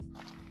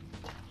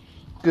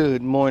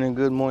Good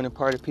morning,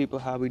 party people.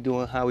 How we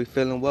doing? How we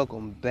feeling?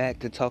 Welcome back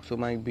to Talks with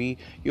Mike B.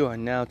 You are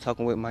now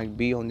talking with Mike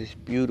B on this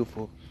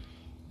beautiful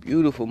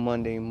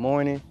Monday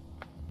morning.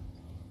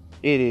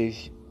 It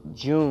is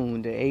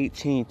June the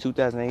 18th,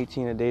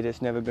 2018, a day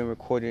that's never been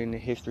recorded in the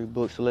history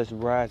book. So let's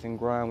rise and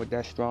grind with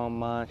that strong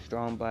mind,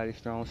 strong body,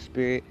 strong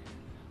spirit.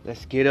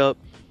 Let's get up.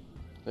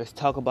 Let's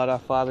talk about our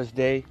Father's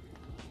Day.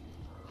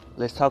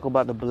 Let's talk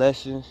about the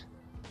blessings.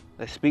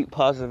 Let's speak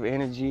positive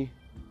energy.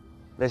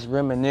 Let's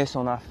reminisce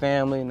on our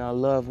family and our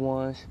loved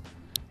ones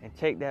and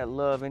take that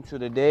love into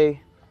the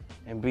day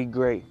and be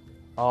great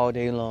all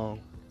day long.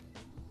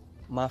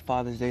 My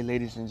Father's Day,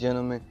 ladies and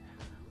gentlemen,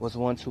 was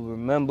one to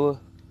remember.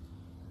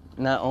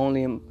 Not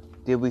only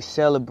did we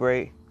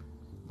celebrate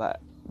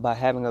by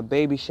having a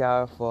baby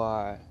shower for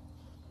our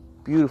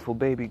beautiful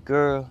baby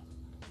girl,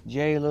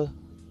 Jayla,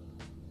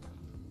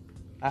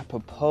 I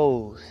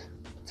proposed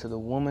to the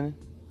woman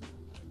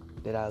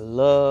that I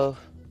love,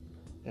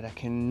 that I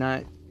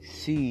cannot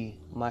see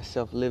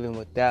myself living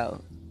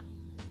without.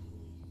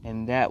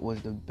 And that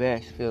was the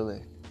best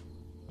feeling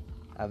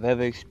I've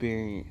ever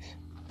experienced.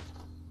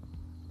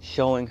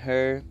 Showing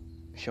her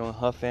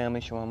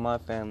family, showing my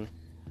family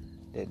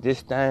that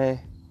this thing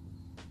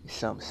is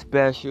something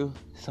special,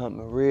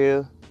 something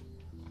real,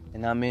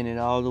 and I'm in it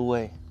all the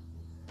way.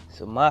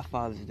 So my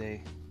Father's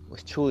Day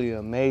was truly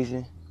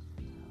amazing.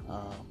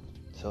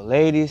 So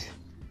ladies,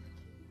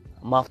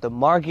 I'm off the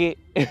market.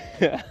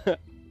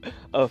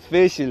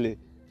 officially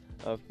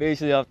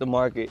off the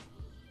market.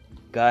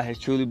 God has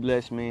truly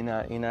blessed me,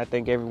 and I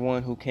thank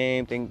everyone who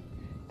came.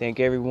 Thank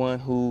everyone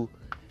who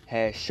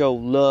has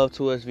showed love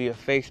to us via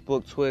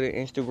Facebook, Twitter,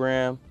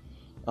 Instagram,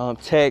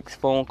 text,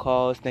 phone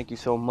calls. Thank you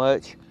so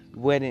much.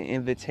 Wedding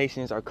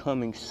invitations are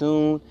coming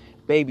soon.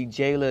 Baby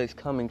Jayla is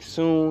coming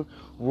soon.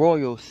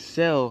 Royal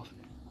Self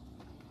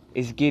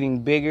is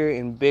getting bigger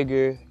and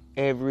bigger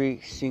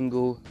every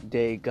single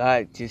day.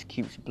 God just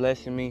keeps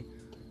blessing me.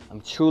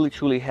 I'm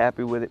truly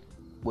happy with it,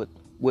 with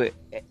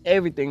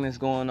everything that's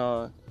going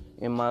on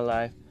in my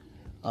life.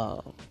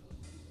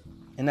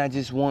 And I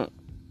just want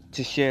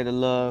to share the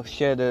love,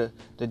 share the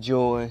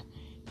joy,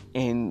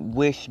 and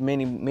wish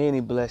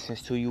many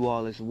blessings to you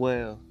all as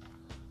well.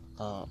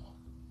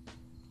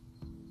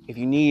 If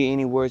you need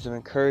any words of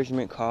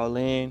encouragement, call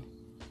in.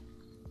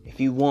 If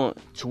you want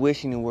to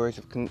wish any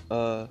words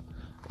of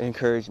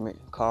encouragement,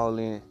 call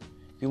in.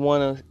 If you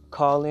want to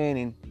call in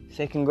and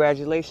say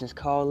congratulations,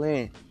 call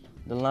in.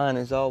 The line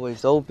is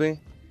always open.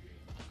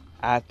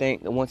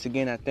 Once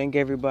again, I thank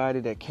everybody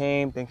that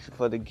came. Thanks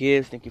for the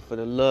gifts. Thank you for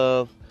the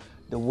love.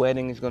 The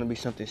wedding is going to be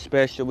something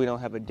special. We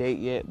don't have a date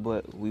yet,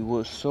 but we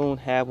will soon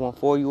have one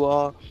for you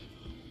all.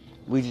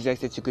 We just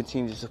ask that you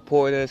continue to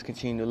support us,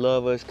 continue to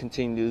love us,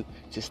 continue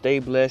to stay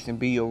blessed and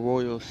be your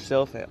royal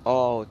self at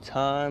all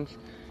times.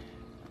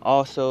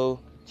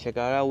 Also, check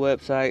out our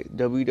website,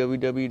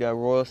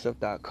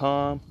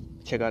 www.royalself.com.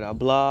 Check out our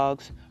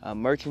blogs, our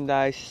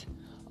merchandise,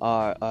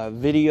 our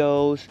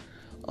videos,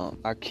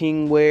 our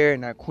king wear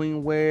and our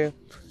queen wear.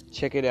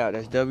 Check it out.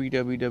 That's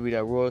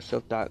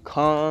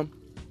www.royalself.com.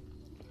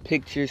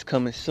 Pictures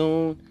coming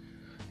soon.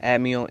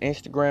 Add me on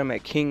Instagram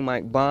at King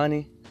Mike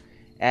Bonnie.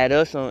 Add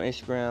us on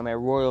Instagram at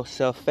Royal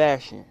Self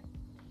Fashion.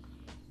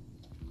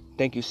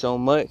 Thank you so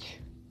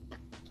much.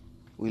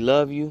 We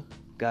love you.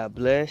 God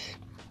bless.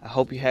 I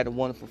hope you had a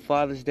wonderful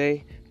Father's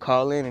Day.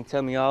 Call in and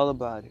tell me all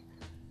about it.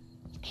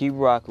 Keep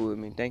rocking with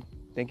me.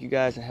 Thank you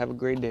guys and have a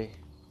great day.